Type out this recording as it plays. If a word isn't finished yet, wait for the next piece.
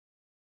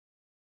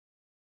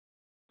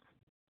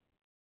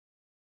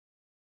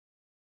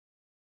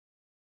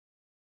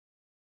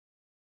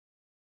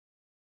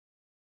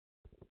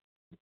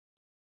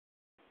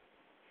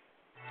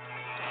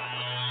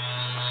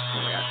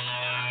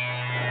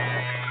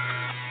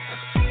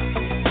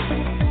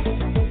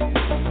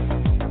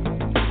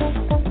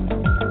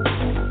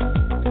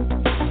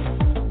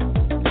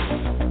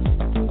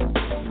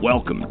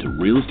Welcome to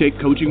Real Estate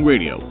Coaching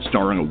Radio,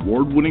 starring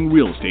award-winning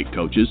real estate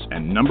coaches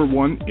and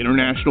 #1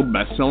 international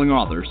best-selling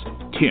authors,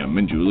 Tim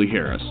and Julie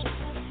Harris.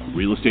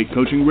 Real Estate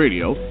Coaching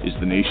Radio is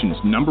the nation's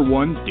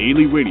 #1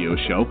 daily radio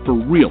show for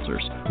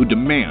realtors who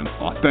demand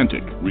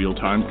authentic,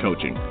 real-time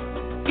coaching.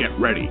 Get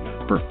ready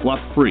for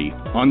fluff-free,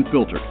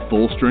 unfiltered,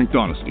 full-strength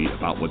honesty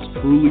about what's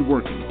truly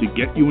working to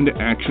get you into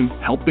action,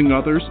 helping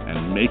others,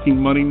 and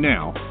making money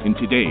now in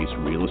today's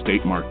real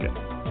estate market.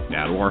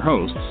 Now to our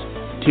hosts,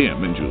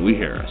 Tim and Julie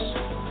Harris.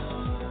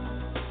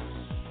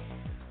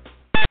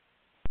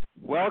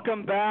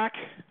 Welcome back.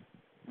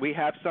 We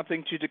have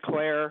something to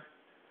declare.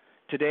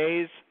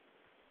 Today's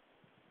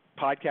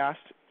podcast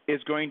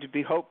is going to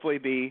hopefully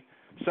be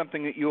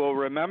something that you will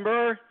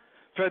remember.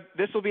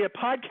 This will be a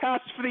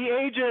podcast for the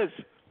ages.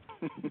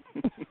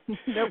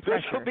 No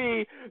pressure. This will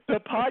be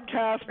the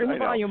podcast. Turn the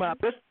volume up.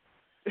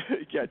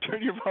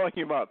 Turn your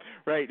volume up.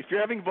 Right. If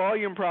you're having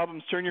volume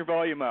problems, turn your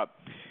volume up.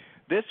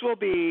 This will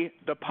be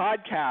the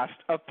podcast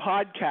of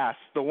podcasts,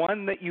 the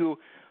one that you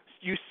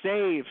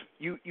save.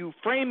 You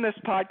frame this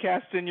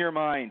podcast in your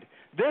mind.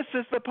 This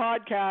is the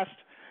podcast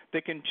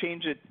that can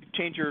change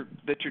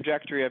the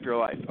trajectory of your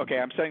life. Okay,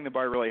 I'm setting the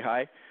bar really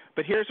high,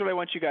 but here's what I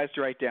want you guys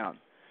to write down.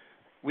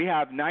 We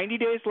have 90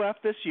 days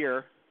left this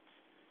year,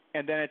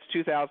 and then it's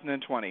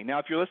 2020. Now,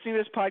 if you're listening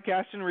to this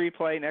podcast in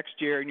replay next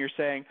year and you're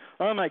saying,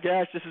 oh my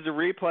gosh, this is a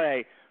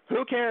replay,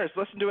 who cares?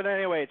 Listen to it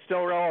anyway. It's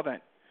still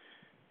relevant.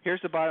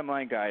 Here's the bottom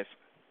line, guys.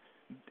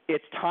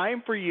 It's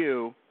time for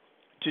you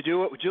to do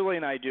what Julie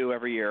and I do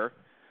every year,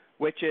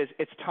 which is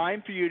it's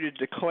time for you to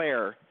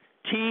declare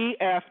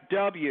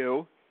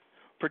TFW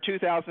for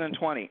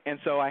 2020. And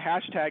so I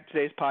hashtag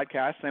today's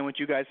podcast, and I want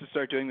you guys to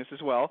start doing this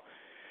as well.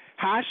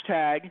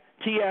 Hashtag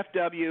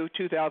TFW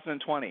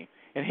 2020.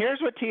 And here's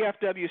what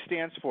TFW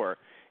stands for.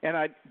 And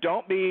I'm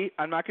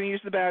not going to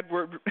use the bad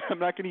word. I'm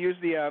not going to use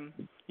the,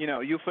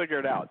 you figure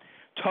it out.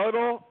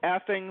 Total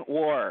effing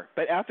war.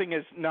 But effing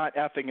is not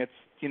effing. It's,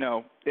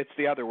 it's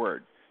the other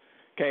word,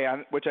 okay,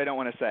 which I don't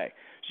want to say.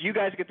 So you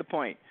guys get the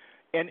point.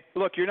 And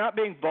look, you're not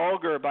being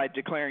vulgar by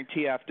declaring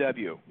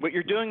TFW. What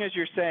you're doing is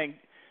you're saying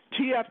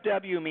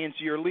TFW means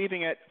you're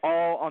leaving it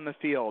all on the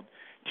field.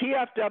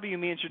 TFW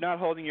means you're not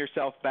holding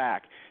yourself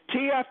back.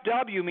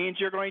 TFW means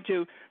you're going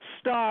to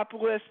stop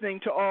listening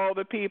to all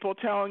the people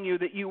telling you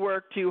that you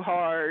work too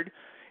hard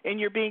and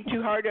you're being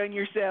too hard on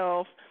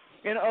yourself.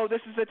 And,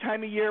 this is the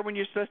time of year when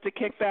you're supposed to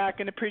kick back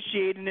and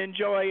appreciate and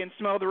enjoy and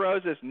smell the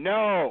roses.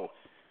 No.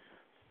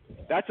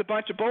 That's a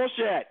bunch of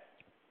bullshit.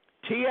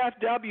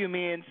 TFW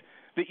means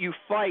that you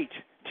fight.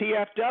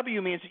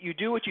 TFW means that you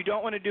do what you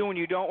don't want to do when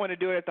you don't want to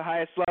do it at the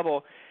highest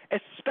level,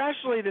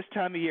 especially this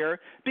time of year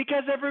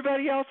because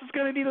everybody else is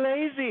going to be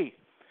lazy.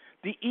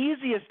 The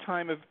easiest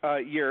time of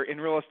year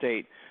in real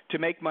estate to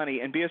make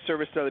money and be of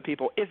service to other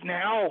people is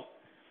now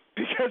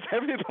because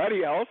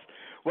everybody else,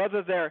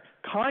 whether they're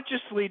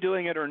consciously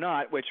doing it or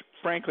not, which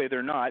frankly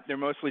they're not, they're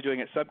mostly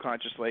doing it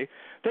subconsciously,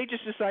 they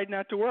just decide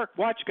not to work.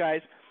 Watch,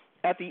 guys,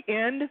 at the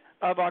end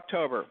of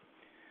October,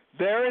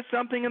 there is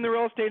something in the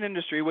real estate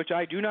industry which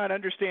I do not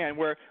understand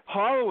where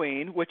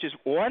Halloween, which is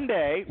one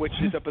day, which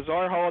is a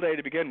bizarre holiday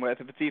to begin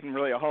with, if it's even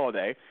really a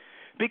holiday,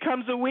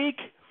 becomes a week.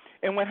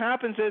 And what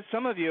happens is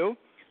some of you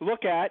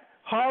look at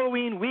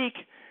Halloween week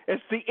as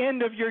the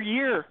end of your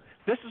year.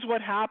 This is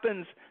what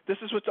happens. This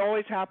is what's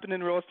always happened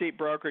in real estate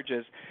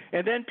brokerages.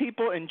 And then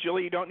people, and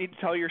Julie, you don't need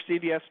to tell your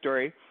CVS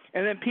story,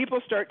 and then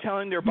people start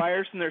telling their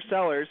buyers and their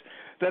sellers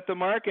that the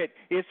market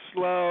is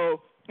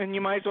slow and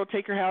you might as well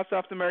take your house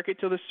off the market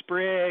till the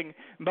spring,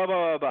 blah,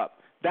 blah, blah, blah.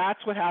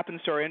 That's what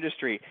happens to our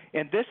industry.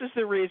 And this is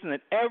the reason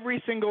that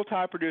every single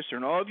top producer,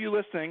 and all of you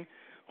listening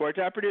who are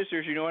top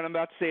producers, you know what I'm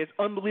about to say is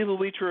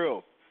unbelievably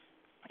true.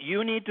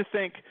 You need to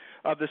think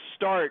of the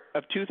start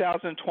of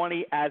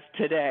 2020 as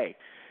today.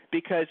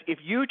 Because if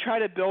you try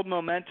to build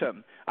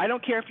momentum, I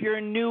don't care if you're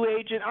a new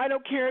agent, I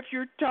don't care if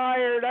you're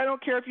tired, I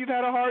don't care if you've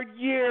had a hard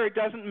year, it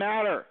doesn't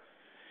matter.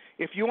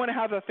 If you want to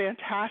have a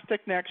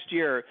fantastic next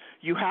year,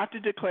 you have to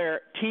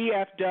declare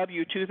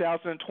TFW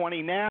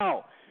 2020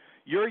 now.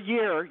 Your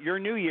year, your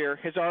new year,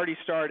 has already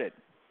started.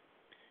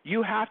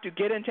 You have to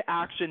get into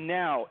action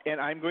now.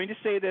 And I'm going to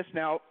say this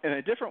now in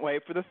a different way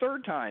for the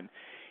third time.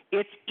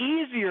 It's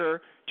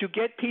easier to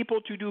get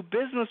people to do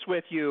business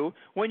with you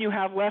when you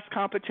have less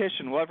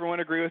competition. Will everyone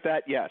agree with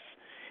that? Yes.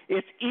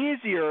 It's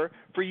easier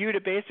for you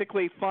to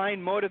basically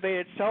find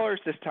motivated sellers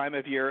this time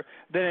of year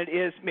than it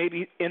is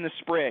maybe in the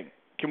spring.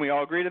 Can we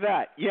all agree to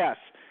that? Yes.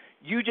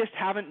 You just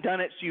haven't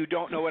done it, so you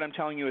don't know what I'm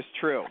telling you is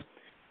true.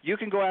 You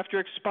can go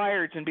after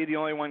expireds and be the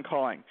only one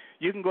calling.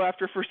 You can go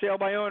after for sale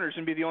by owners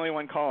and be the only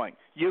one calling.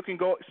 You can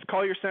go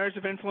call your centers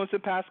of influence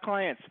of past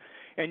clients,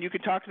 and you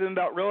can talk to them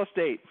about real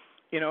estate,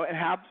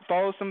 and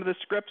follow some of the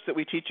scripts that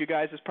we teach you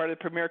guys as part of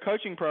the Premier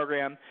Coaching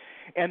Program.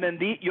 And then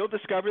you'll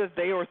discover that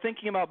they are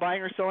thinking about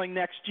buying or selling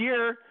next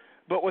year,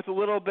 but with a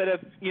little bit of,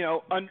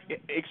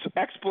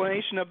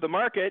 explanation of the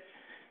market.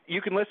 You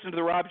can listen to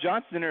the Rob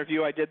Johnson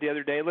interview I did the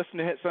other day. Listen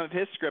to some of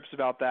his scripts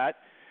about that.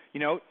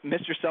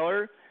 Mr.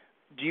 Seller,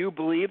 Do you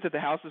believe that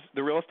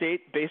the real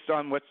estate, based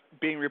on what's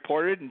being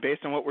reported and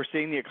based on what we're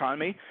seeing in the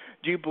economy,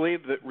 do you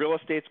believe that real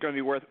estate's going to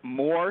be worth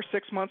more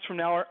 6 months from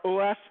now or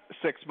less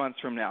 6 months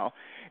from now?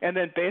 And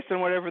then based on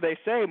whatever they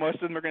say, most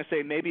of them are going to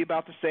say maybe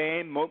about the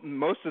same.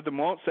 Most of them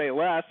won't say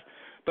less.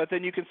 But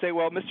then you can say,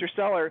 well, Mr.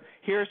 Seller,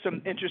 here are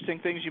some interesting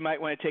things you might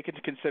want to take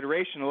into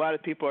consideration. A lot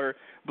of people are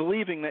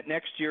believing that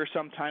next year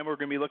sometime we're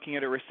going to be looking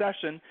at a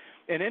recession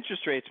and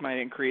interest rates might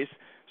increase.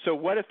 So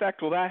what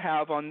effect will that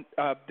have on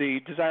the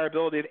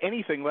desirability of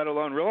anything, let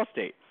alone real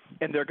estate?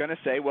 And they're going to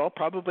say, well,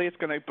 probably it's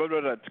going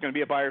to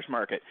be a buyer's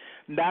market.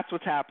 And that's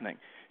what's happening.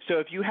 So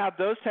if you have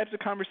those types of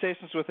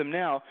conversations with them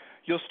now,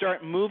 you'll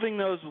start moving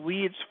those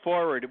leads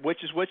forward,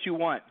 which is what you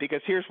want,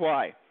 because here's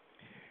why.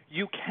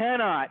 You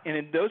cannot,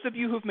 and those of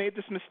you who've made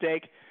this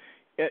mistake,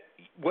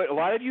 what a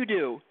lot of you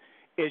do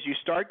is you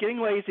start getting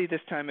lazy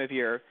this time of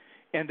year,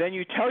 and then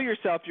you tell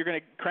yourself you're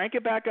going to crank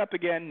it back up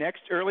again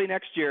early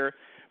next year,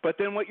 but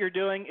then what you're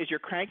doing is you're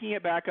cranking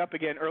it back up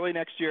again early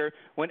next year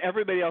when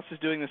everybody else is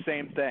doing the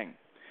same thing.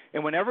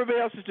 And when everybody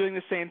else is doing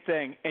the same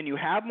thing and you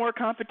have more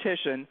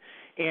competition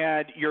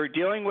and you're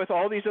dealing with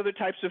all these other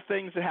types of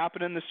things that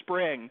happen in the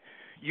spring,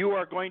 you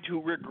are going to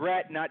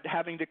regret not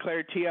having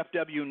declared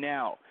TFW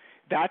now.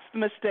 That's the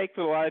mistake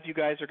that a lot of you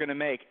guys are going to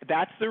make.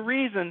 That's the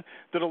reason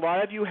that a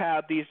lot of you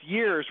have these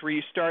years where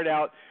you start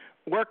out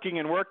working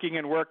and working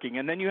and working,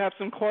 and then you have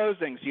some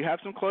closings. You have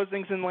some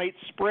closings in late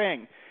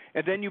spring,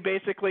 and then you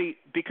basically,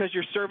 because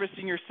you're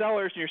servicing your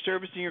sellers and you're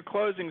servicing your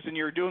closings and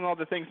you're doing all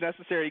the things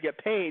necessary to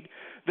get paid,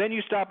 then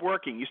you stop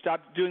working. You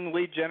stop doing the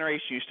lead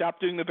generation. You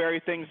stop doing the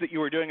very things that you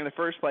were doing in the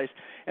first place,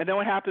 and then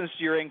what happens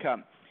to your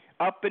income?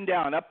 Up and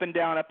down, up and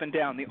down, up and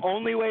down. The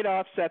only way to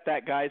offset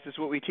that, guys, is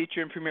what we teach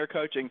you in Premier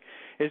Coaching,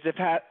 is to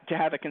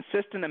have a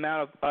consistent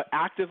amount of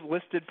active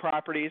listed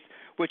properties,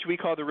 which we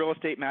call the real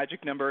estate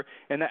magic number.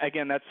 And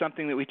again, that's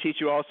something that we teach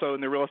you also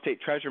in the real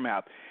estate treasure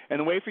map. And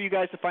the way for you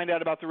guys to find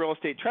out about the real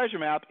estate treasure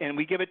map, and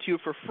we give it to you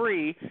for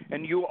free,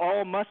 and you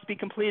all must be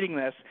completing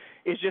this,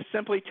 is just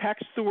simply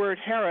text the word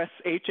Harris,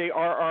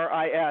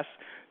 Harris,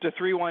 to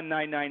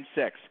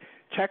 31996.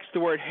 Text the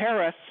word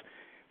Harris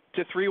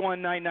to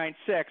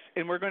 31996,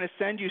 and we're going to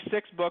send you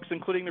 6 books,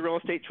 including the Real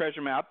Estate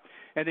Treasure Map,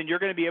 and then you're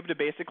going to be able to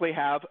basically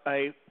have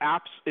a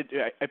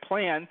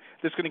plan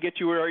that's going to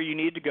get you where you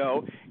need to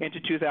go into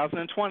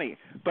 2020.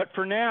 But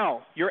for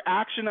now, your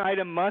action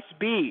item must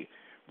be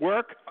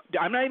work.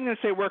 I'm not even going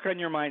to say work on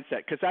your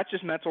mindset, because that's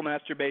just mental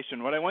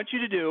masturbation. What I want you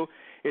to do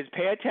is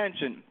pay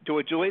attention to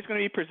what Julie's going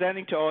to be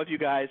presenting to all of you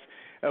guys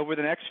over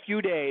the next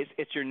few days.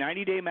 It's your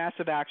 90-day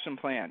massive action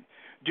plan.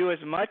 Do as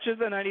much of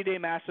the 90-day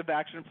massive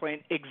action plan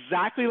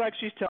exactly like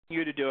she's telling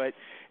you to do it,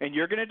 and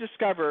you're going to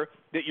discover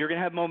that you're going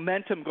to have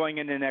momentum going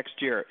into next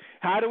year.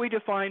 How do we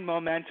define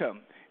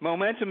momentum?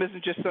 Momentum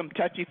isn't just some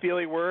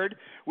touchy-feely word.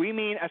 We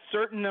mean a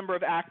certain number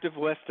of active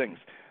listings,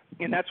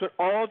 and that's what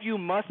all of you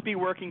must be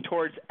working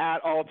towards at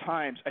all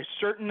times. A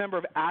certain number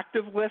of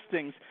active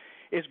listings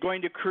is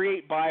going to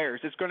create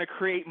buyers. It's going to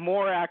create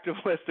more active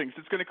listings.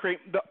 It's going to create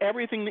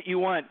everything that you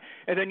want,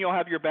 and then you'll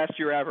have your best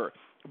year ever.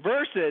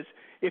 Versus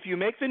if you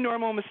make the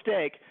normal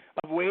mistake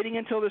of waiting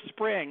until the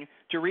spring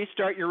to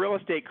restart your real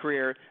estate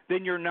career,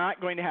 then you're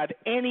not going to have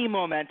any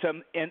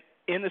momentum in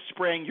the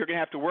spring. You're going to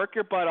have to work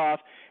your butt off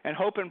and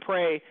hope and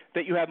pray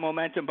that you have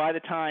momentum by the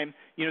time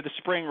the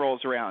spring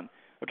rolls around.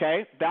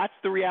 Okay? That's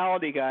the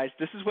reality, guys.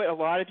 This is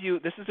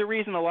the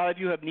reason a lot of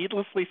you have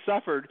needlessly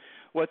suffered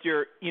with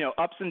your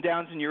ups and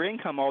downs in your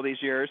income all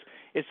these years,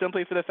 is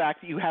simply for the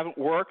fact that you haven't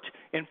worked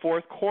in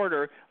fourth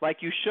quarter like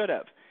you should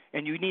have.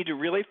 And you need to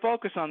really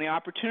focus on the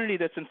opportunity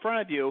that's in front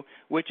of you,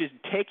 which is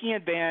taking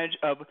advantage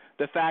of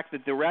the fact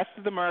that the rest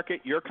of the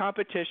market, your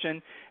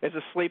competition, is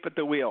asleep at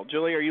the wheel.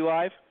 Julie, are you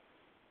live?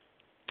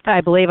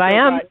 I believe I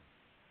am.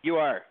 You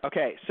are.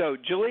 Okay. So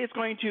Julie is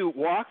going to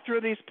walk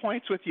through these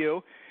points with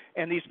you,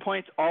 and these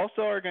points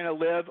also are going to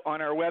live on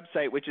our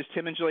website, which is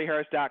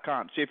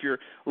timandjulieharris.com. So if you're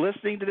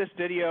listening to this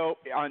video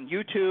on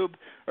YouTube,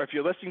 or if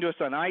you're listening to us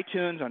on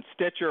iTunes, on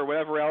Stitcher, or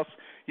whatever else,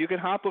 you can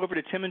hop over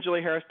to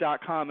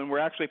timandjulieharris.com, and we're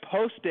actually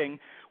posting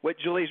what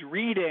Julie's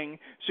reading,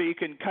 so you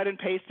can cut and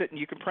paste it, and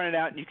you can print it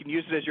out, and you can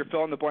use it as your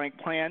fill-in-the-blank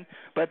plan.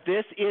 But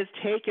this is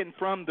taken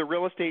from the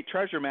Real Estate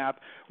Treasure Map,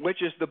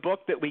 which is the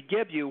book that we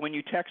give you when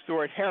you text the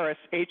word Harris,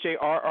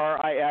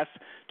 Harris,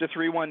 to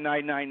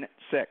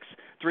 31996.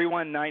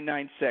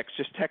 31996.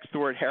 Just text the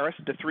word Harris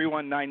to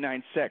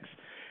 31996.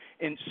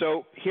 And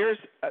so here's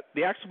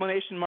the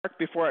exclamation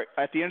mark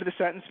at the end of the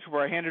sentence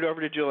before I hand it over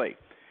to Julie.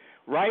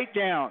 Write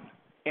down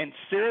and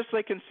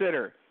seriously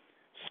consider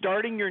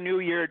starting your new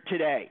year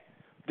today.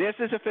 This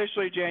is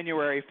officially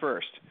January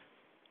 1st.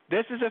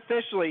 This is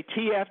officially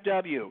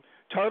TFW,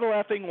 Total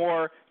Effing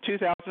War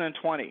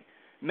 2020.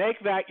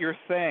 Make that your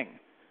thing.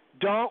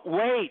 Don't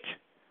wait.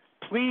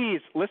 Please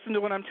listen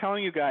to what I'm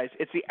telling you guys.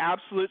 It's the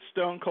absolute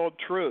stone cold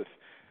truth.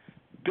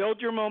 Build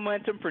your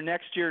momentum for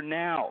next year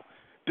now.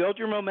 Build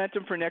your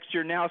momentum for next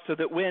year now, so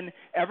that when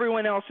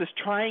everyone else is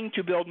trying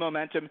to build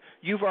momentum,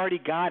 you've already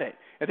got it.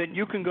 And then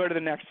you can go to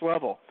the next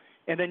level.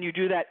 And then you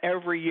do that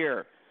every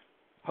year.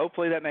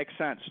 Hopefully that makes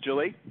sense.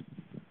 Julie?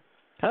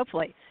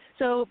 Hopefully.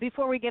 So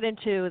before we get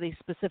into the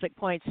specific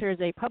points, here's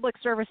a public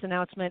service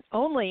announcement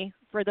only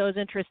for those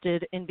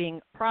interested in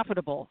being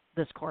profitable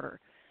this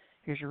quarter.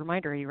 Here's your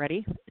reminder. Are you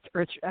ready? It's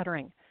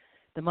earth-shattering.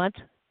 The month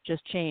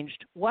just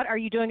changed. What are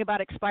you doing about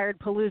expired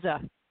Palooza?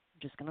 I'm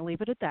just going to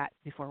leave it at that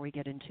before we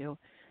get into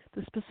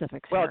the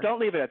specifics. Well, here. Don't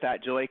leave it at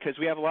that, Julie, because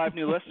we have a lot of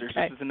new listeners.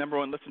 Okay. This is the number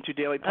one listened to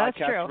daily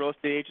podcast for real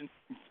estate agents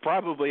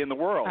probably in the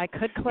world. I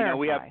could clarify.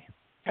 We have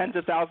tens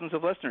of thousands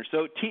of listeners.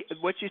 So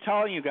what she's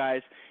telling you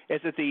guys is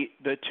that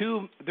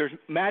there's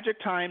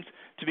magic times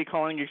to be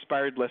calling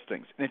expired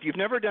listings. And if you've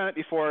never done it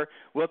before,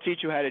 we'll teach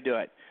you how to do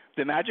it.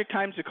 The magic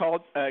times to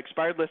call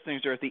expired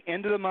listings are at the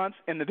end of the month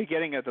and the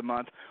beginning of the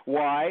month.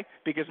 Why?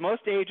 Because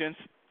most agents,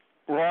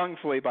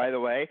 wrongfully by the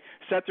way,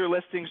 set their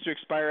listings to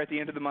expire at the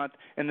end of the month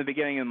and the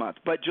beginning of the month.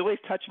 But Julie's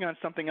touching on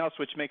something else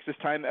which makes this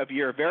time of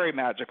year very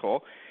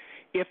magical.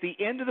 If the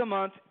end of the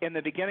month and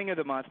the beginning of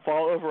the month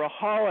fall over a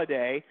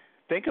holiday,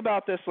 think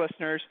about this,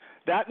 listeners.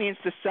 That means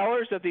the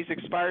sellers of these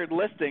expired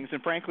listings,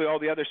 and frankly all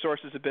the other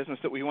sources of business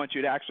that we want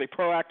you to actually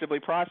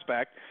proactively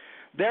prospect,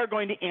 they're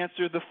going to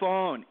answer the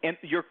phone. And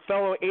your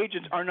fellow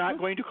agents are not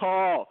going to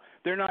call.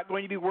 They're not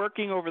going to be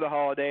working over the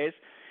holidays.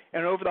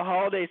 And over the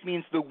holidays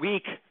means the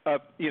week of,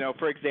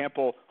 for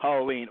example,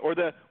 Halloween, or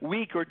the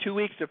week or 2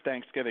 weeks of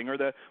Thanksgiving, or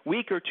the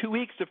week or 2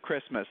 weeks of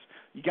Christmas.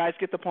 You guys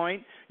get the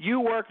point? You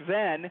work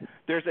then.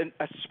 There's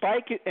a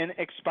spike in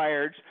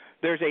expireds.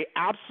 There's an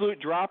absolute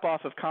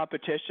drop-off of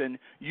competition.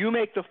 You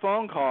make the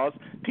phone calls.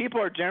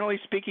 People are generally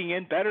speaking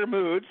in better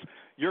moods.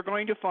 You're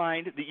going to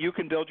find that you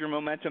can build your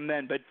momentum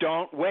then, but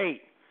don't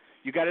wait.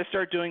 You got to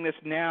start doing this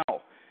now.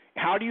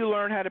 How do you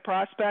learn how to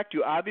prospect?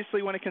 You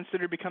obviously want to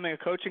consider becoming a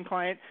coaching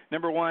client,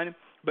 number one.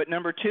 But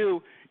number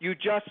two, you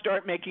just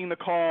start making the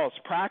calls.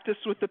 Practice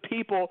with the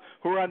people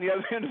who are on the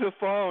other end of the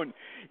phone,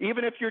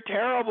 even if you're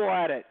terrible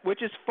at it,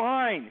 which is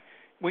fine.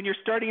 When you're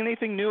starting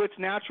anything new, it's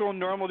natural and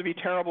normal to be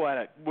terrible at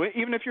it.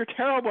 Even if you're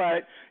terrible at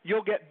it,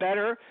 you'll get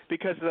better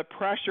because of the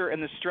pressure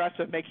and the stress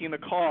of making the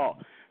call.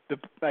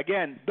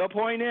 Again, the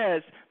point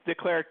is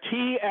declare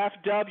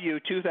TFW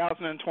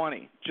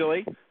 2020.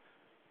 Julie?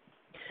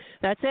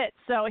 That's it.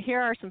 So here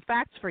are some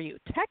facts for you.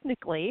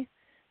 Technically,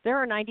 there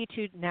are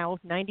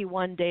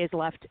 91 days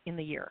left in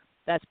the year.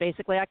 That's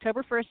basically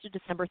October 1st to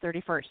December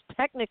 31st.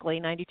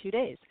 Technically, 92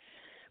 days.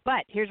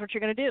 But here's what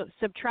you're going to do.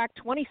 Subtract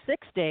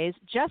 26 days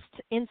just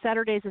in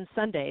Saturdays and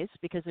Sundays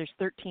because there's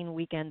 13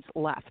 weekends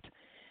left.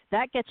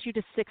 That gets you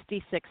to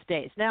 66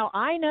 days. Now,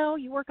 I know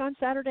you work on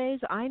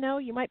Saturdays. I know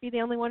you might be the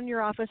only one in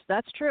your office.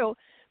 That's true.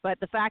 But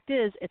the fact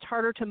is it's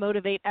harder to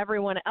motivate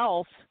everyone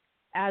else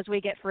as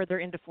we get further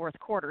into fourth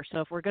quarter.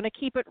 So if we're going to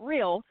keep it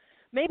real,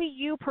 maybe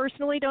you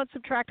personally don't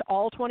subtract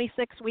all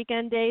 26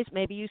 weekend days.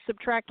 Maybe you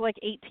subtract like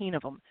 18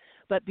 of them.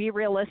 But be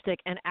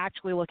realistic and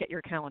actually look at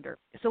your calendar.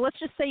 So let's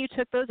just say you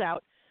took those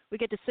out. We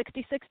get to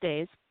 66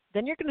 days.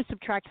 Then you're going to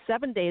subtract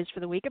 7 days for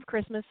the week of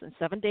Christmas and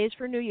 7 days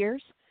for New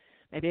Year's,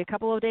 maybe a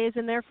couple of days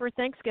in there for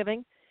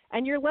Thanksgiving,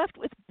 and you're left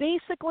with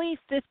basically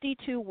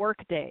 52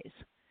 work days.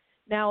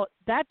 Now,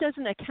 that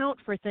doesn't account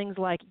for things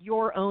like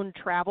your own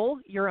travel,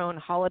 your own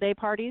holiday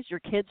parties, your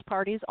kids'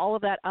 parties, all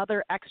of that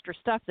other extra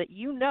stuff that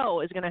you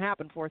know is going to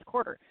happen fourth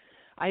quarter.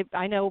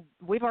 I know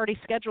we've already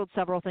scheduled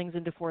several things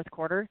into fourth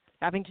quarter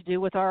having to do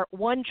with our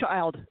one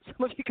child.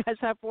 Some of you guys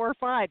have 4 or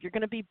 5. You're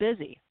going to be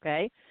busy,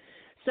 okay?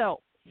 So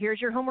here's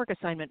your homework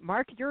assignment.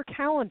 Mark your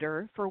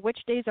calendar for which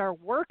days are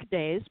work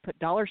days, put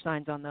dollar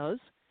signs on those,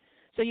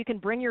 so you can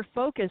bring your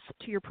focus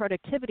to your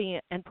productivity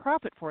and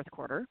profit fourth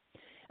quarter.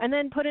 And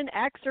then put an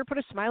X or put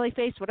a smiley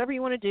face, whatever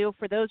you want to do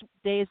for those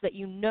days that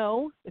you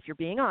know, if you're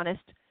being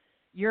honest,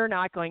 you're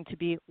not going to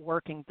be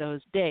working those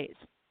days.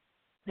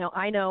 Now,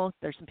 I know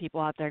there's some people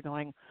out there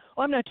going,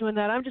 oh, I'm not doing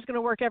that. I'm just going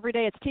to work every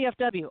day. It's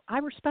TFW. I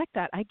respect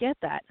that. I get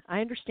that.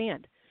 I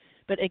understand.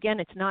 But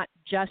again, it's not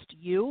just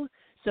you.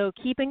 So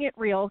keeping it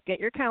real, get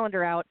your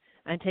calendar out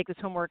and take this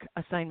homework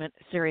assignment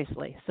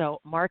seriously. So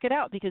mark it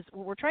out, because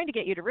what we're trying to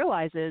get you to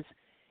realize is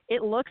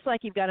it looks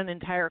like you've got an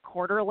entire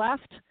quarter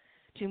left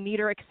to meet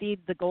or exceed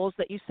the goals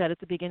that you set at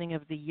the beginning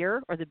of the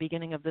year or the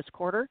beginning of this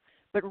quarter.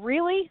 But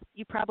really,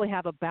 you probably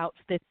have about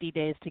 50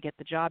 days to get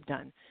the job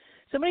done.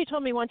 Somebody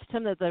told me once,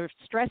 Tim, that the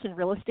stress in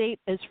real estate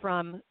is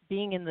from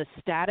being in the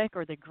static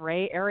or the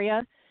gray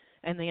area.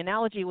 And the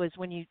analogy was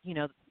when you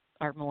know,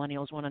 our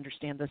millennials won't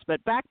understand this,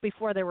 but back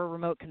before there were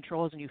remote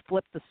controls and you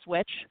flipped the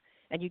switch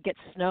and you get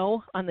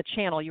snow on the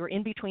channel, you were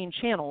in between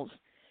channels,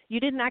 you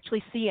didn't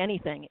actually see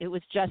anything. It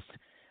was just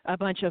a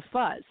bunch of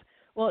fuzz.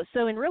 Well,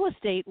 so in real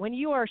estate, when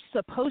you are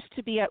supposed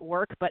to be at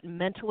work but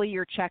mentally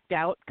you're checked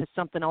out because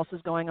something else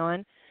is going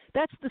on,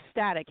 that's the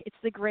static. It's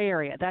the gray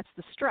area. That's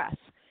the stress.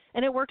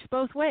 And it works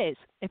both ways.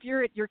 If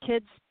you're at your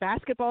kid's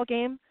basketball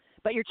game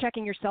but you're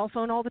checking your cell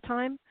phone all the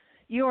time,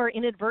 you are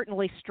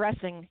inadvertently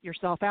stressing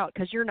yourself out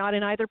because you're not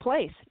in either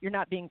place. You're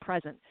not being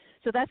present.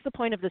 So that's the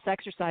point of this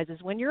exercise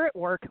is when you're at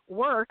work,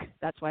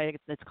 that's why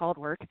it's called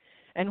work,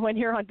 and when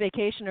you're on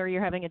vacation or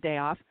you're having a day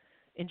off,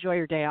 enjoy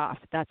your day off.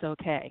 That's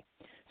okay.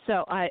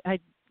 So I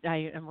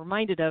am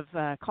reminded of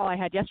a call I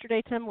had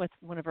yesterday, Tim, with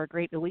one of our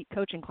great elite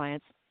coaching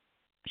clients.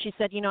 She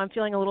said, I'm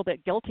feeling a little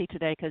bit guilty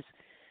today because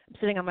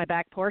sitting on my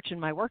back porch in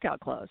my workout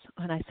clothes.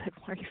 And I said,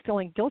 why are you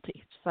feeling guilty?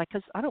 She's like,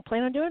 because I don't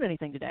plan on doing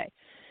anything today.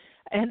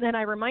 And then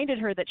I reminded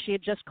her that she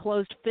had just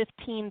closed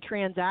 15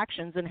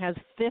 transactions and has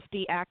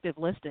 50 active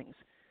listings.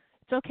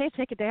 It's okay to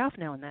take a day off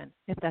now and then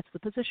if that's the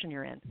position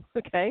you're in,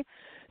 okay?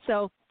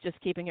 So just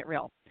keeping it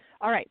real.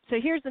 All right, so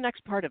here's the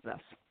next part of this.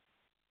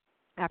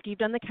 After you've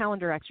done the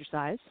calendar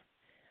exercise,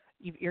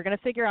 you're going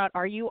to figure out,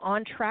 are you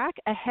on track,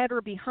 ahead,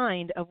 or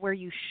behind of where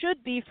you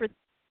should be for.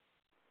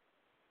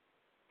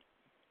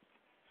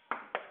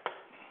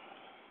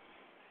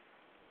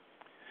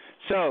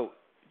 So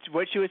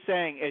what she was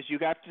saying is you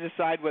have to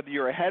decide whether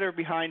you're ahead or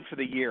behind for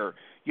the year.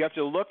 You have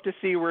to look to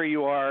see where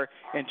you are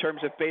in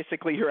terms of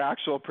basically your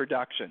actual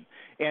production.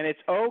 And it's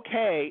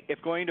okay if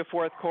going to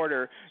fourth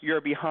quarter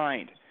you're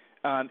behind.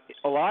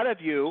 A lot of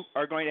you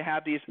are going to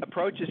have these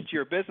approaches to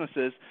your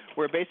businesses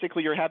where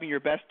basically you're having your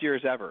best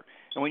years ever.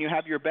 And when you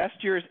have your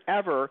best years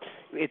ever,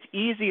 it's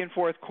easy in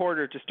fourth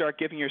quarter to start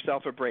giving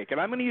yourself a break. And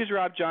I'm going to use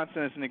Rob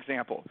Johnson as an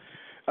example.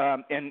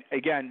 And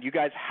again, you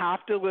guys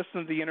have to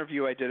listen to the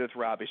interview I did with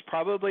Rob. He's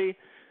probably,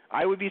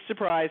 I would be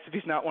surprised if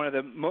he's not one of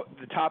the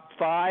top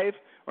 5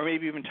 or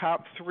maybe even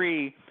top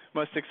 3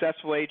 most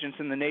successful agents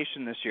in the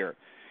nation this year.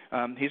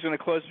 He's going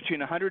to close between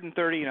 $130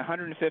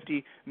 and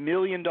 $150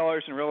 million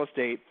in real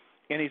estate,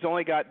 and he's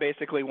only got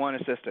basically one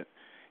assistant.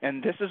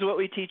 And this is what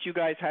we teach you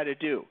guys how to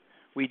do.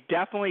 We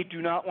definitely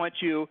do not want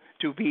you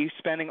to be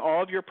spending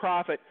all of your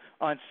profit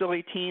on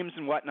silly teams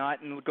and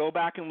whatnot, and go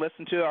back and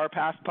listen to our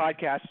past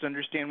podcasts to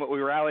understand what we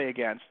rally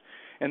against.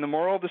 And the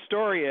moral of the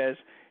story is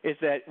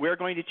that we're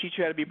going to teach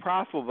you how to be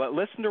profitable, but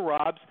listen to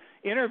Rob's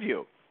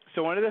interview.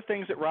 So one of the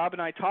things that Rob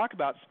and I talk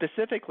about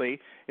specifically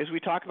is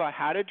we talk about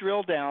how to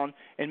drill down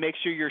and make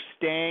sure you're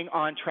staying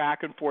on track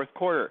in fourth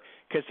quarter.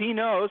 Because he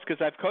knows, because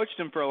I've coached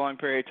him for a long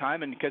period of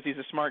time and because he's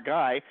a smart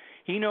guy,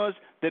 he knows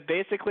that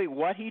basically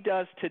what he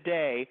does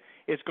today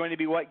is going to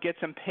be what gets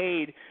him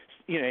paid.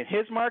 You know, in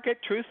his market,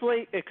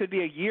 truthfully, it could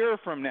be a year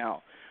from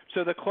now.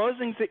 So the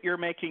closings that you're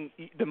making,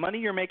 the money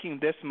you're making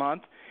this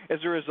month is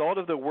a result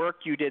of the work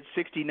you did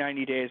 60,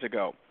 90 days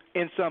ago.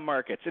 In some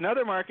markets. In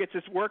other markets,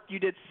 it's work you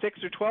did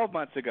 6 or 12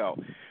 months ago.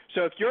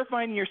 So if you're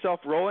finding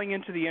yourself rolling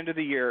into the end of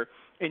the year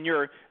and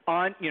you're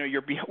on,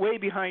 you're way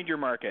behind your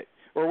market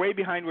or way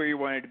behind where you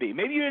wanted to be.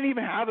 Maybe you didn't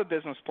even have a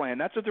business plan.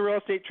 That's what the Real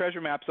Estate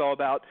Treasure Map's all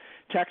about.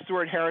 Text the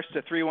word Harris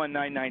to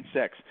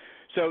 31996.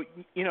 So,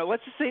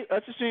 let's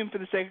assume for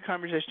the sake of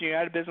conversation you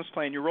had a business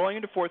plan. You're rolling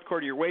into fourth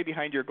quarter. You're way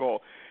behind your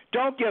goal.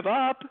 Don't give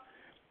up.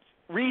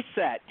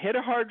 Reset. Hit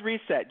a hard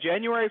reset.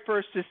 January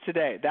 1st is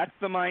today. That's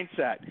the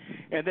mindset.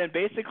 And then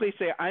basically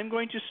say, I'm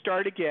going to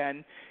start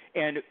again,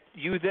 and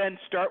you then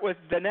start with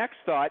the next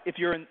thought. If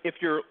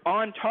you're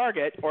on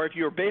target or if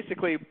you're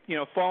basically,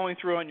 following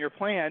through on your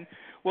plan,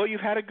 well, you've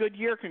had a good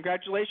year.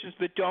 Congratulations,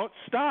 but don't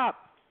stop.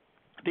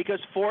 Because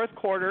fourth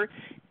quarter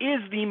is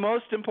the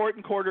most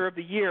important quarter of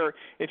the year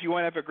if you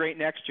want to have a great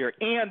next year.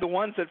 And the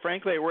ones that,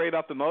 frankly, I worry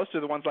about the most are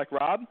the ones like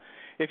Rob.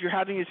 If you're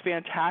having these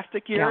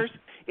fantastic years,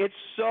 It's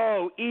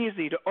so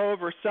easy to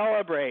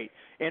over-celebrate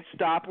and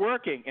stop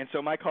working. And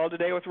so my call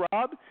today with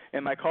Rob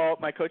and my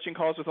coaching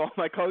calls with all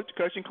my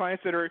coaching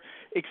clients that are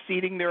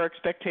exceeding their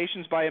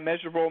expectations by a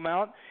measurable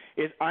amount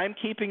is I'm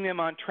keeping them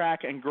on track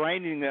and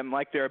grinding them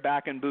like they're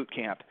back in boot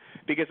camp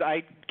because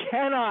I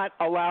cannot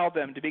allow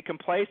them to be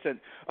complacent.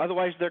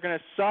 Otherwise, they're going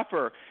to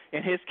suffer,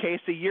 in his case,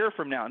 a year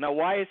from now. Now,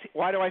 why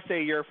do I say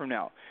a year from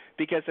now?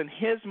 Because in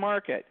his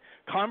market,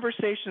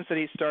 conversations that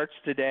he starts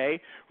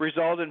today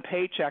result in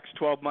paychecks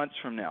 12 months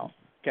from now,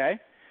 okay?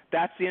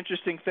 That's the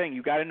interesting thing.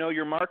 You've got to know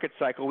your market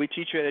cycle. We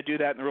teach you how to do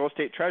that in the Real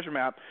Estate Treasure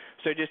Map.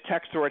 So just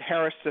text the word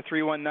Harris to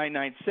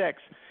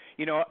 31996.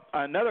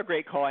 Another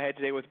great call I had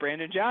today with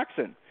Brandon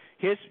Jackson.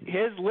 His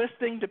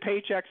listing to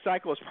paycheck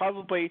cycle is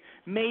probably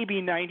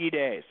maybe 90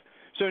 days.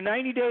 So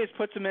 90 days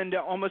puts him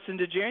almost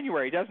into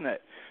January, doesn't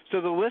it? So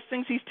the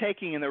listings he's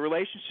taking and the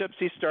relationships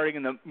he's starting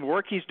and the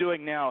work he's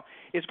doing now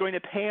is going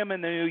to pay him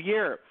in the new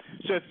year.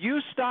 So if you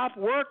stop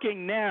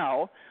working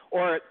now,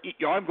 or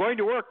I'm going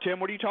to work, Tim,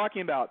 what are you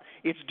talking about?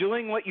 It's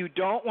doing what you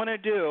don't want to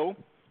do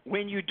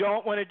when you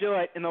don't want to do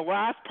it. And the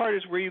last part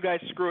is where you guys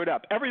screw it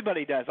up.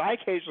 Everybody does. I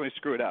occasionally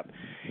screw it up.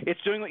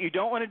 It's doing what you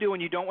don't want to do when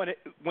you don't want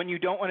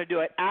to do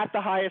it at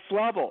the highest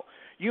level.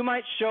 You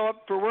might show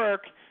up for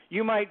work.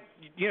 You might,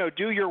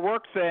 do your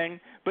work thing,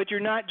 but you're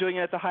not doing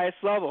it at the highest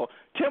level.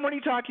 Tim, what are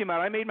you talking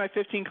about? I made my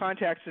 15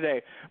 contacts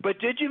today. But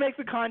did you make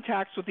the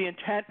contacts with the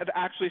intent of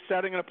actually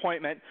setting an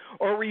appointment,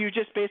 or were you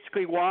just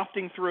basically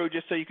wafting through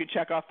just so you could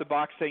check off the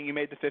box saying you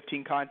made the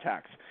 15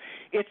 contacts?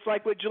 It's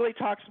like what Julie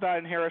talks about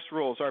in Harris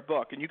Rules, our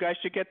book, and you guys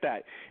should get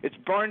that. It's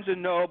Barnes &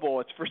 Noble.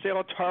 It's for sale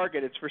at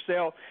Target. It's for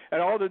sale at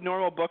all the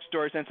normal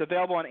bookstores, and it's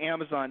available on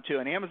Amazon, too.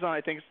 And Amazon,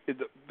 I think, is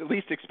the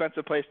least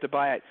expensive place to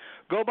buy it.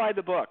 Go buy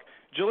the book.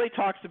 Julie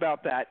talks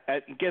about that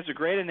and gives a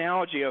great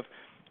analogy of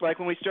like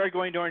when we started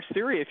going to Orange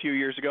Theory a few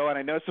years ago, and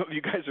I know some of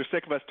you guys are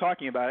sick of us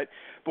talking about it,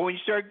 but when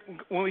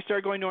we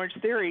started going to Orange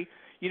Theory,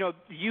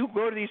 you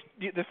go to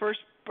the first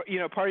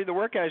part of the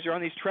workout is you're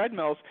on these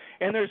treadmills,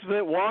 and there's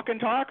the walk and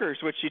talkers,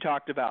 which she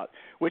talked about,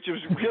 which was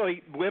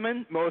really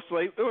women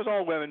mostly. It was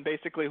all women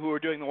basically who were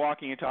doing the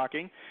walking and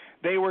talking.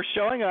 They were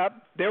showing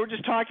up. They were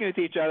just talking with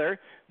each other.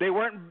 They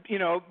weren't,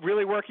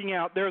 really working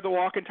out. They're the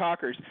walk and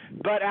talkers.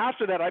 But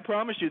after that, I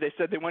promise you, they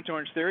said they went to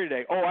Orange Theory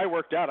today. Oh, I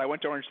worked out. I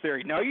went to Orange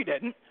Theory. No, you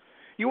didn't.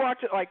 You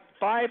walked at like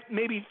 5,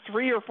 maybe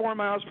 3 or 4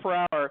 miles per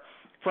hour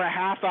for a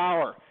half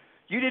hour.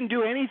 You didn't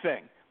do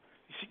anything.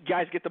 You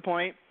guys get the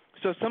point?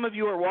 So some of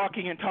you are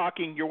walking and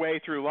talking your way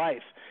through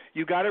life.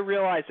 You got to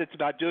realize it's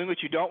about doing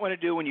what you don't want to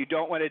do when you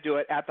don't want to do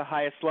it at the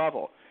highest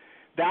level.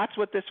 That's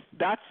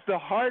the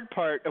hard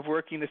part of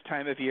working this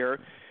time of year,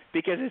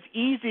 because it's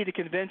easy to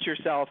convince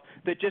yourself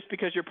that just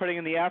because you're putting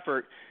in the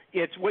effort,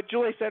 it's what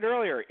Julie said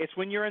earlier. It's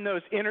when you're in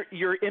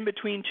you're in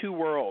between two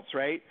worlds,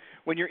 right?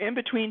 When you're in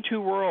between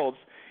two worlds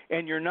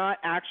and you're not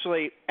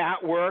actually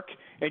at work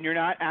and you're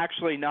not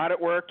actually not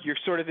at work, you're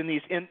sort of in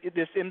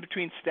this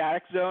in-between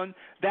static zone,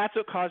 that's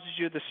what causes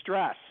you the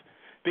stress,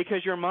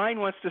 because your mind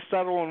wants to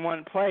settle in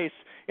one place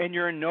and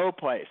you're in no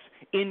place,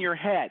 in your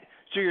head.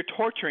 So you're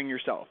torturing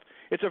yourself.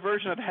 It's a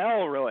version of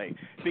hell, really,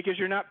 because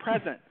you're not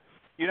present.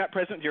 You're not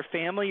present with your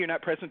family. You're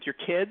not present with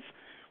your kids.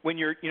 When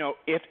you're,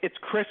 if it's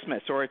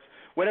Christmas or it's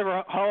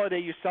whatever holiday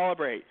you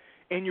celebrate,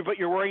 but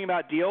you're worrying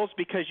about deals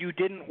because you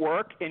didn't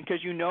work and because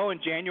in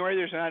January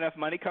there's not enough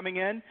money coming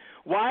in.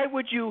 Why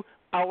would you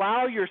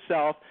allow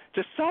yourself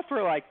to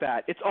suffer like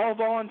that? It's all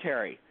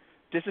voluntary.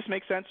 Does this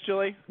make sense,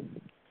 Julie?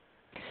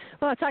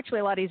 Well, it's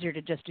actually a lot easier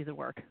to just do the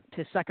work,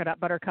 to suck it up,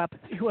 buttercup,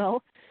 if you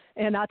will.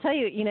 And I'll tell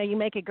you, you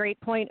make a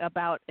great point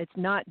about it's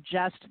not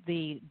just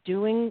the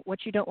doing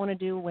what you don't want to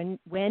do when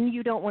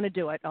you don't want to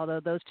do it,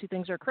 although those two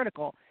things are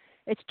critical.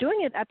 It's doing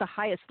it at the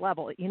highest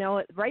level.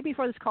 Right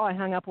before this call, I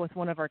hung up with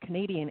one of our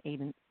Canadian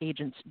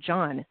agents,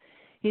 John.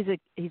 He's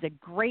a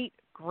great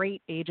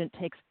agent,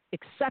 takes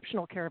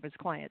exceptional care of his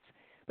clients.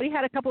 But he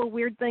had a couple of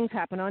weird things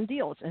happen on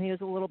deals, and he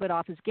was a little bit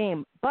off his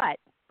game. But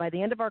by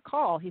the end of our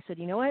call, he said,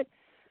 you know what?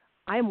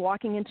 I'm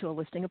walking into a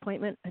listing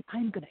appointment, and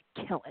I'm going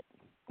to kill it.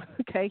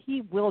 Okay,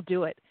 he will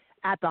do it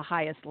at the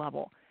highest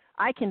level.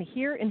 I can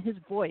hear in his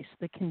voice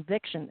the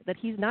conviction that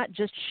he's not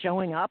just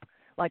showing up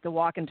like the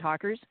walk and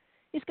talkers.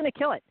 He's going to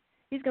kill it.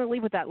 He's going to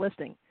leave with that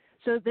listing.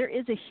 So there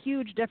is a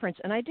huge difference.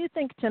 And I do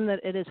think, Tim, that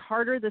it is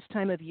harder this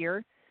time of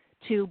year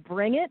to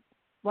bring it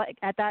like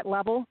at that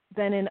level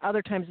than in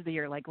other times of the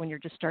year, like when you're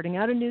just starting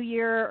out a new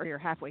year or you're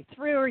halfway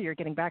through or you're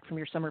getting back from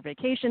your summer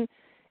vacation.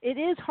 It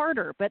is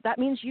harder, but that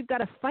means you've got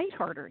to fight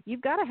harder.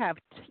 You've got to have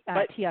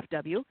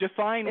TFW.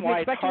 Define why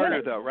it's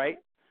harder, though, right?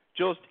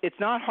 Jules, it's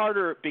not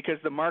harder because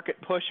the market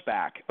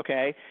pushback,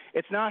 okay?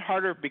 It's not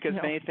harder because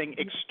of anything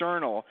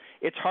external.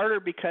 It's harder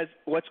because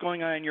what's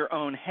going on in your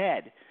own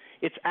head.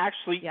 It's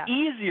actually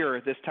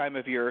easier this time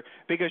of year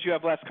because you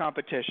have less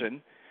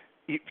competition.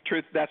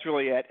 Truth, that's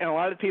really it. And a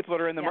lot of the people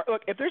that are in the market,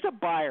 look, if there's a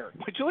buyer,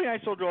 when Julie and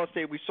I sold real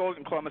estate, we sold it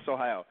in Columbus,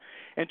 Ohio.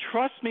 And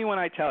trust me when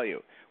I tell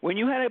you, when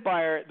you had a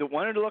buyer that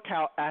wanted to look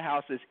at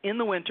houses in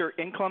the winter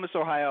in Columbus,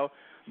 Ohio,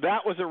 that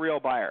was a real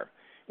buyer.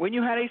 When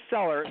you had a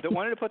seller that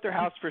wanted to put their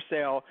house for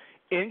sale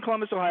in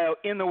Columbus, Ohio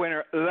in the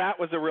winter, that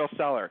was a real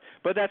seller.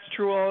 But that's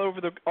true all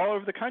over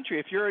the country.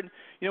 If you're in,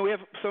 we have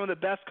some of the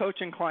best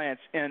coaching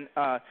clients in,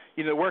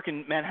 work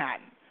in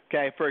Manhattan.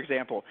 Okay, for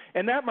example,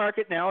 and that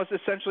market now is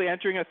essentially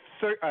entering a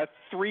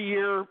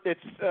 3-year. It's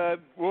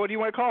what do you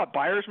want to call it?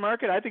 Buyer's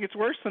market? I think it's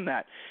worse than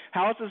that.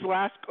 Houses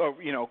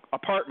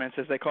apartments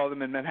as they call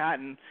them in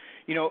Manhattan.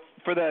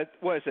 For the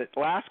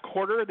last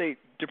quarter they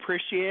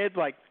depreciated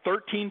like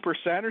 13%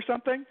 or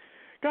something.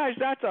 Guys,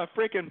 that's a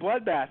freaking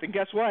bloodbath. And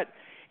guess what?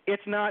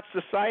 It's not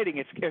subsiding.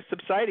 It's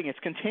subsiding. It's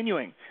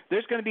continuing.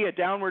 There's going to be a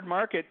downward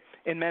market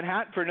in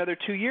Manhattan for another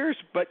 2 years.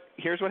 But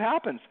here's what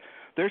happens: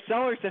 there's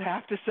sellers that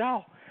have to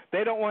sell.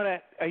 They don't want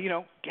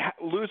to,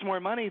 lose more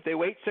money. If they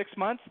wait 6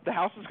 months, the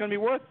house is going to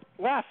be worth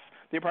less.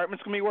 The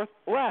apartment's going to be worth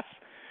less.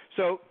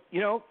 So,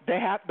 they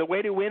have the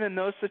way to win in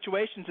those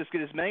situations is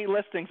get as many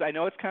listings. I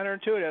know it's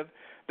counterintuitive,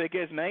 but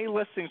get as many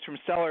listings from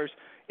sellers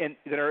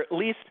that are at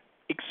least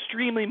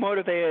extremely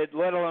motivated,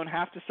 let alone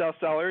have to sell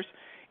sellers.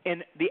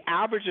 And the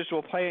averages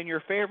will play in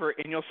your favor,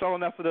 and you'll sell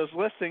enough of those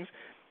listings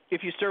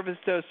if you service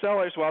those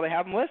sellers while they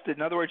have them listed.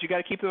 In other words, you got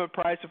to keep them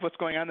apprised of what's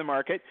going on in the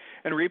market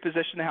and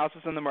reposition the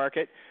houses in the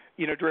market,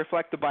 to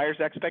reflect the buyer's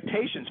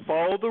expectations.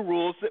 Follow the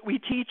rules that we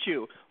teach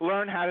you.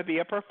 Learn how to be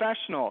a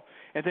professional,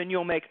 and then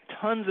you'll make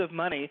tons of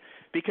money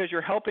because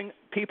you're helping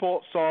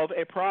people solve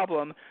a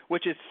problem,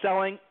 which is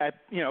selling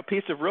a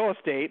piece of real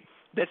estate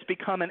that's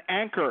become an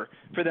anchor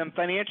for them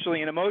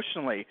financially and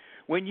emotionally.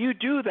 When you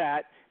do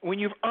that, when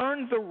you've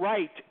earned the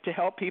right to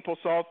help people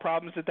solve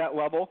problems at that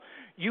level,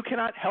 you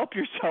cannot help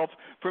yourself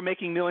from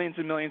making millions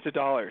and millions of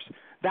dollars.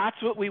 That's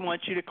what we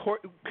want you to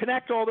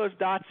connect all those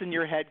dots in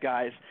your head,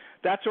 guys.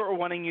 That's what we're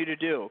wanting you to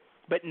do.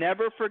 But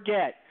never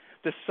forget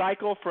the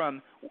cycle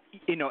from,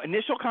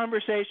 initial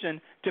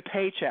conversation to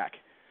paycheck,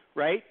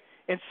 right?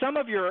 And some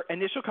of your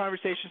initial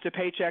conversations to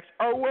paychecks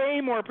are way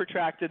more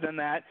protracted than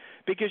that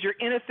because you're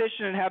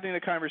inefficient in having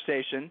the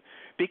conversation,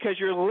 because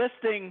you're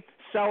listing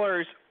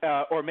sellers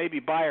or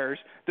maybe buyers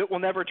that will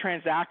never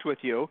transact with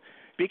you,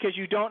 because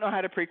you don't know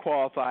how to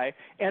pre-qualify.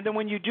 And then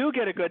when you do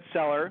get a good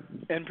seller,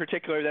 in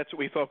particular that's what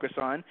we focus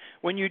on,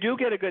 when you do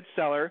get a good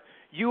seller,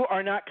 you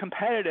are not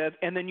competitive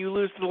and then you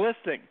lose the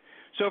listing.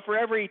 So for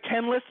every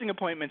 10 listing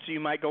appointments you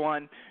might go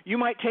on, you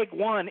might take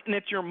one and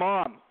it's your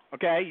mom.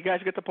 Okay, you guys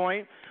get the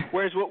point?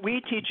 Whereas what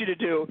we teach you to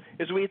do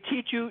is we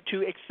teach you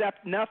to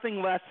accept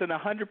nothing less than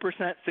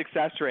 100%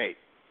 success rate.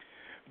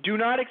 Do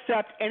not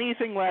accept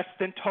anything less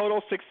than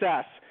total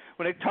success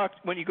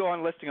when you go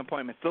on listing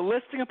appointments. The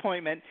listing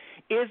appointment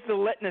is the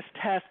litmus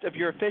test of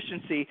your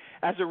efficiency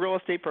as a real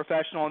estate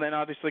professional and then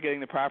obviously getting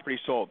the property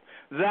sold.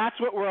 That's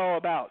what we're all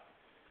about.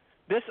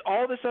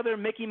 All this other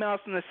Mickey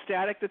Mouse and the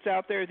static that's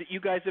out there that you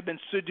guys have been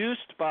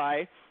seduced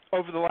by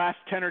over the last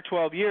 10 or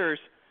 12 years,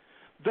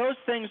 those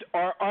things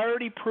are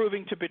already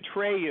proving to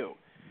betray you.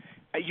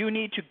 You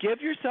need to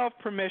give yourself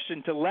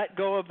permission to let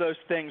go of those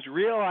things,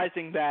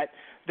 realizing that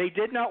they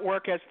did not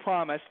work as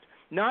promised,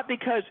 not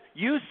because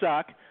you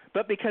suck,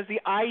 but because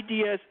the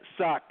ideas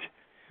sucked.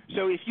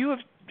 So if you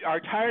are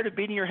tired of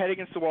beating your head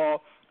against the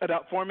wall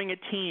about forming a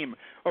team,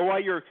 or why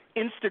your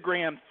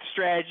Instagram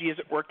strategy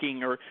isn't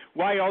working, or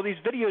why all these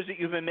videos that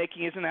you've been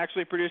making isn't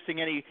actually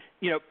producing any,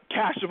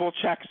 cashable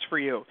checks for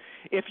you.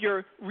 If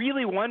you're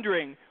really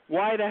wondering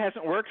why that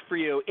hasn't worked for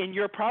you, and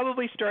you're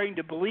probably starting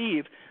to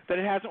believe that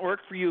it hasn't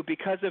worked for you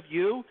because of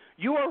you,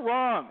 you are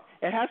wrong.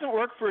 It hasn't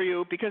worked for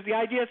you because the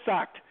idea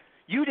sucked.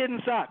 You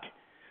didn't suck.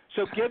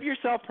 So give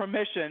yourself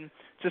permission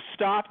to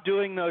stop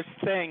doing those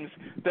things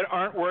that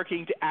aren't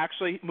working to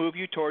actually move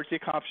you towards the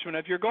accomplishment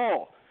of your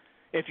goal.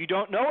 If you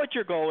don't know what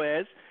your goal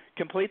is,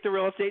 complete the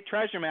real estate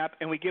treasure map,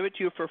 and we give it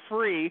to you for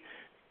free.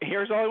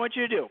 Here's all I want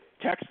you to do.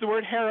 Text the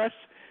word Harris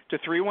to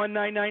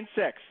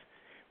 31996.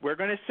 We're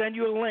going to send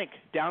you a link.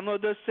 Download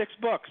those 6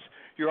 books.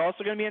 You're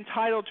also going to be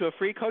entitled to a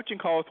free coaching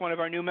call with one of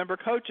our new member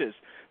coaches.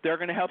 They're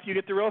going to help you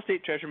get the real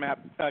estate treasure map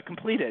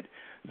completed.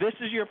 This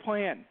is your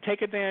plan.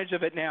 Take advantage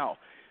of it now.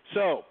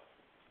 So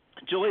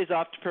Julie's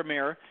off to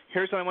premiere.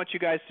 Here's what I want you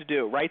guys to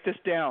do. Write this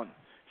down.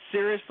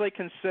 Seriously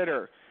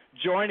consider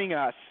joining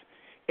us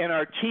in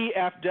our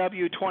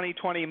TFW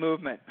 2020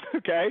 movement,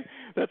 okay?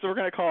 That's what we're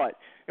going to call it.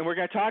 And we're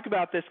going to talk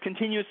about this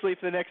continuously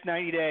for the next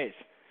 90 days.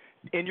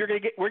 And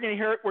we're going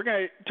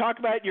to talk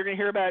about it, you're going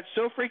to hear about it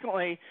so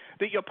frequently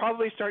that you'll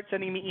probably start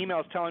sending me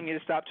emails telling me to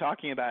stop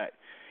talking about it.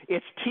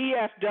 It's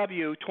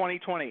TFW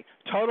 2020,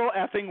 Total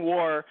Effing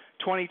War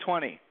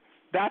 2020.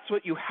 That's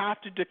what you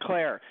have to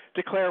declare.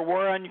 Declare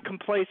war on your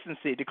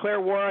complacency. Declare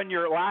war on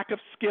your lack of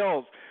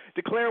skills.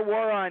 Declare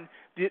war on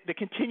the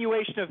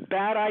continuation of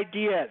bad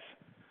ideas.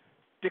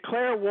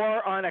 Declare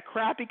war on a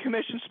crappy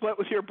commission split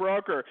with your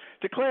broker.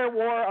 Declare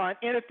war on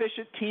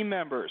inefficient team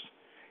members.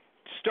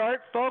 Start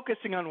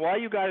focusing on why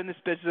you got in this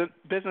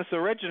business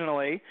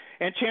originally,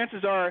 and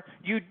chances are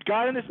you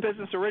got in this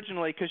business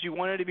originally because you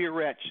wanted to be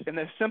rich. And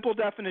the simple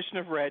definition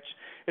of rich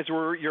is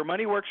where your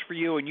money works for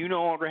you and you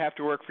no longer have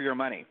to work for your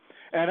money.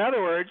 In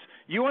other words,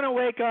 you want to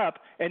wake up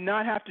and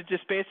not have to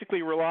just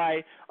basically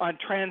rely on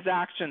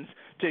transactions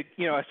to,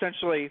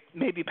 essentially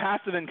maybe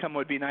passive income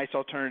would be a nice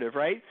alternative,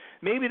 right?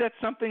 Maybe that's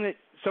something that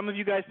some of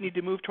you guys need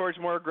to move towards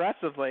more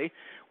aggressively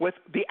with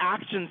the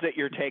actions that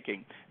you're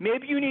taking.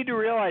 Maybe you need to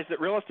realize that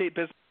real estate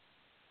business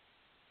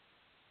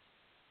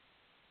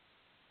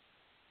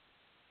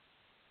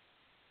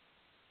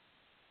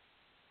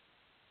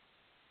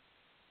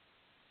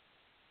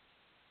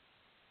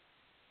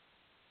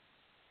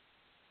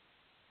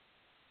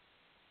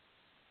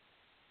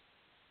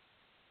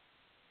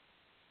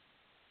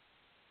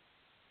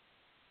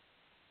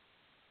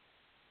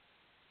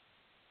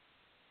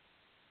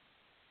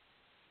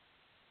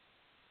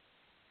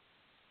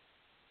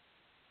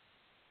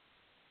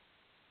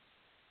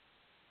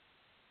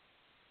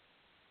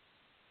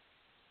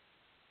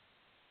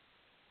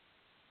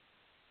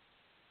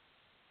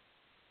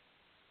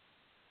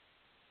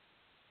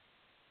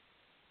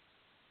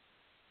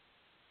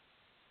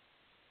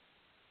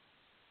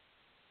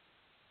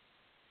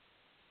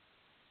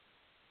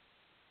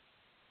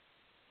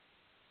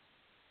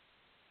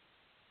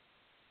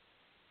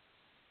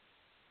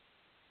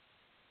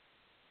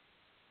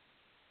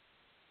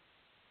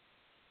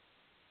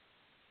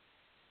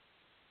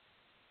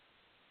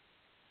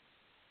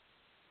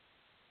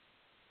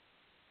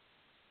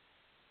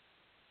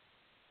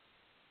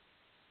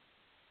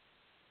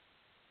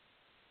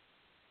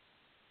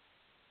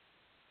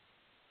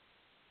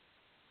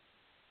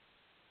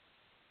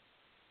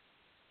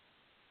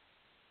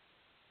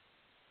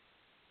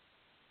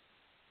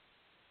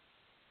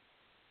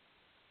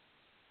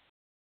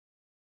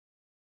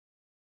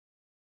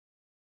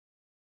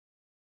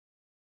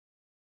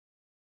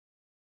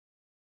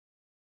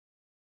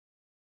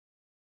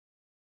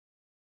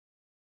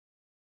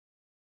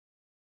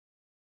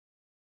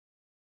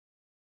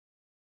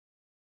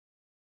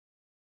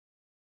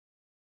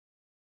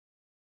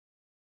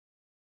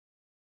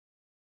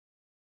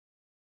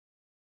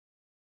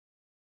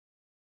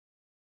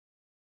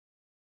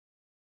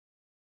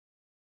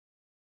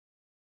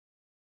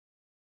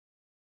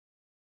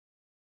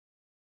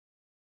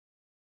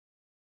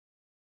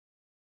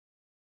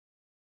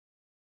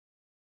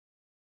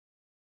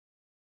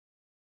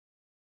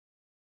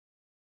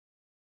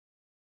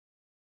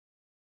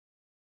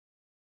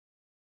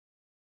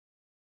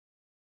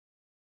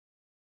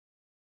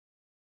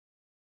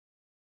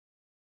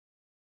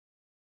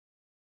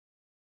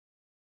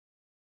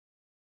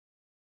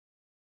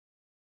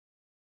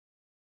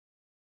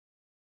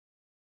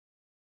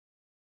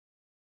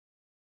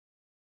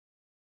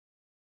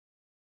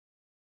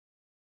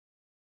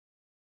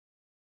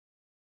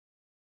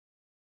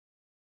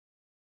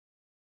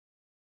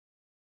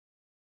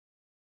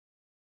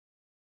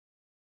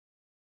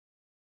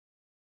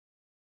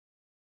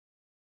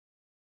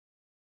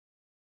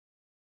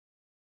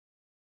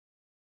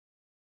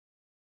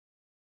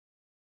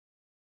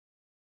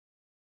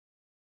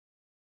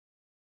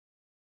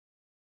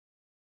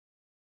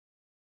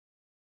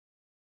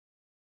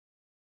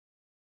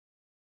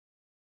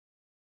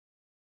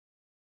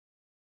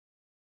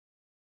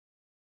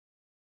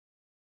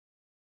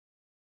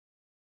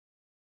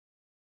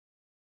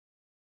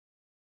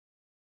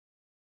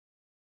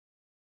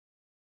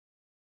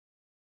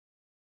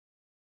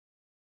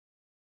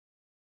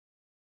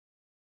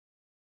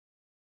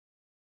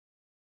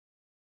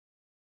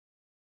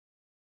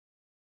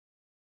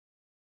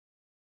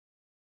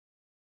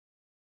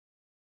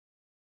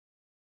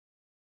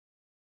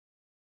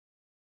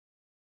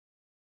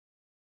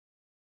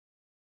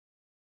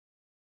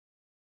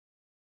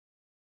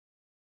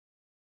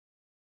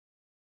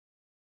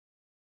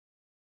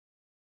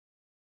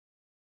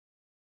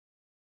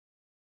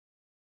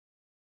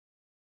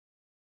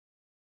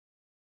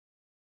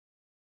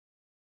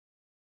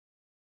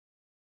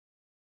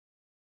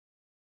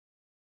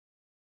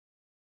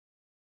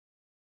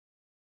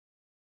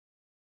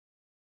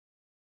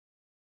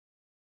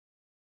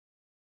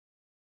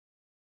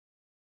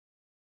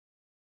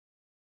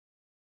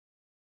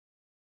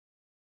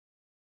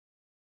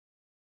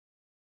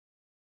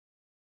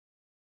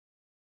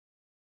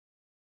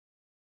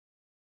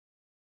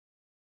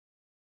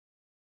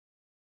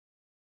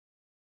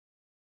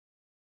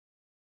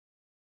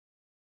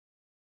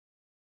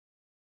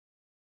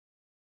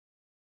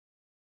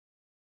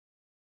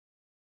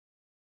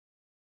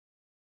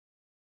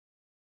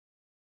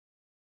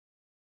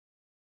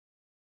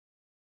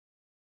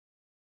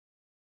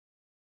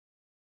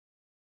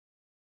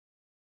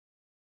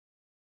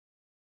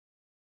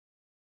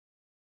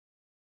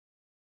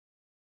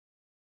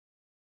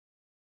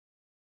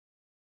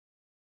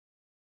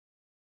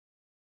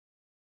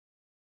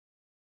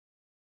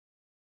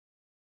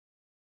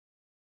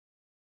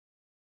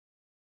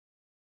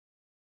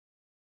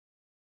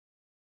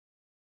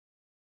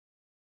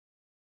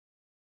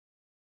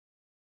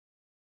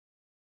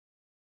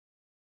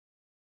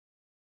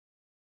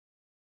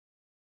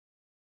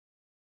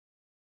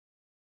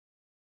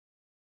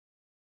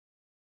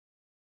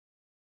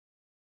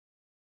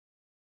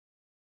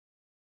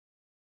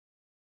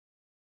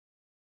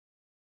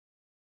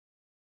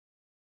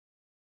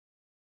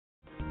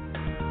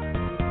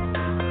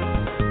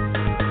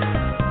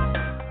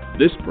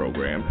This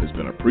program has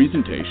been a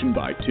presentation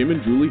by Tim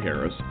and Julie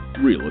Harris,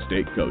 Real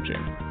Estate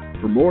Coaching.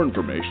 For more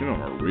information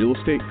on our real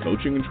estate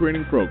coaching and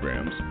training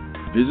programs,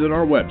 visit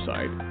our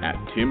website at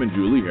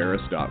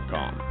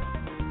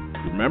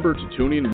timandjulieharris.com. Remember to tune in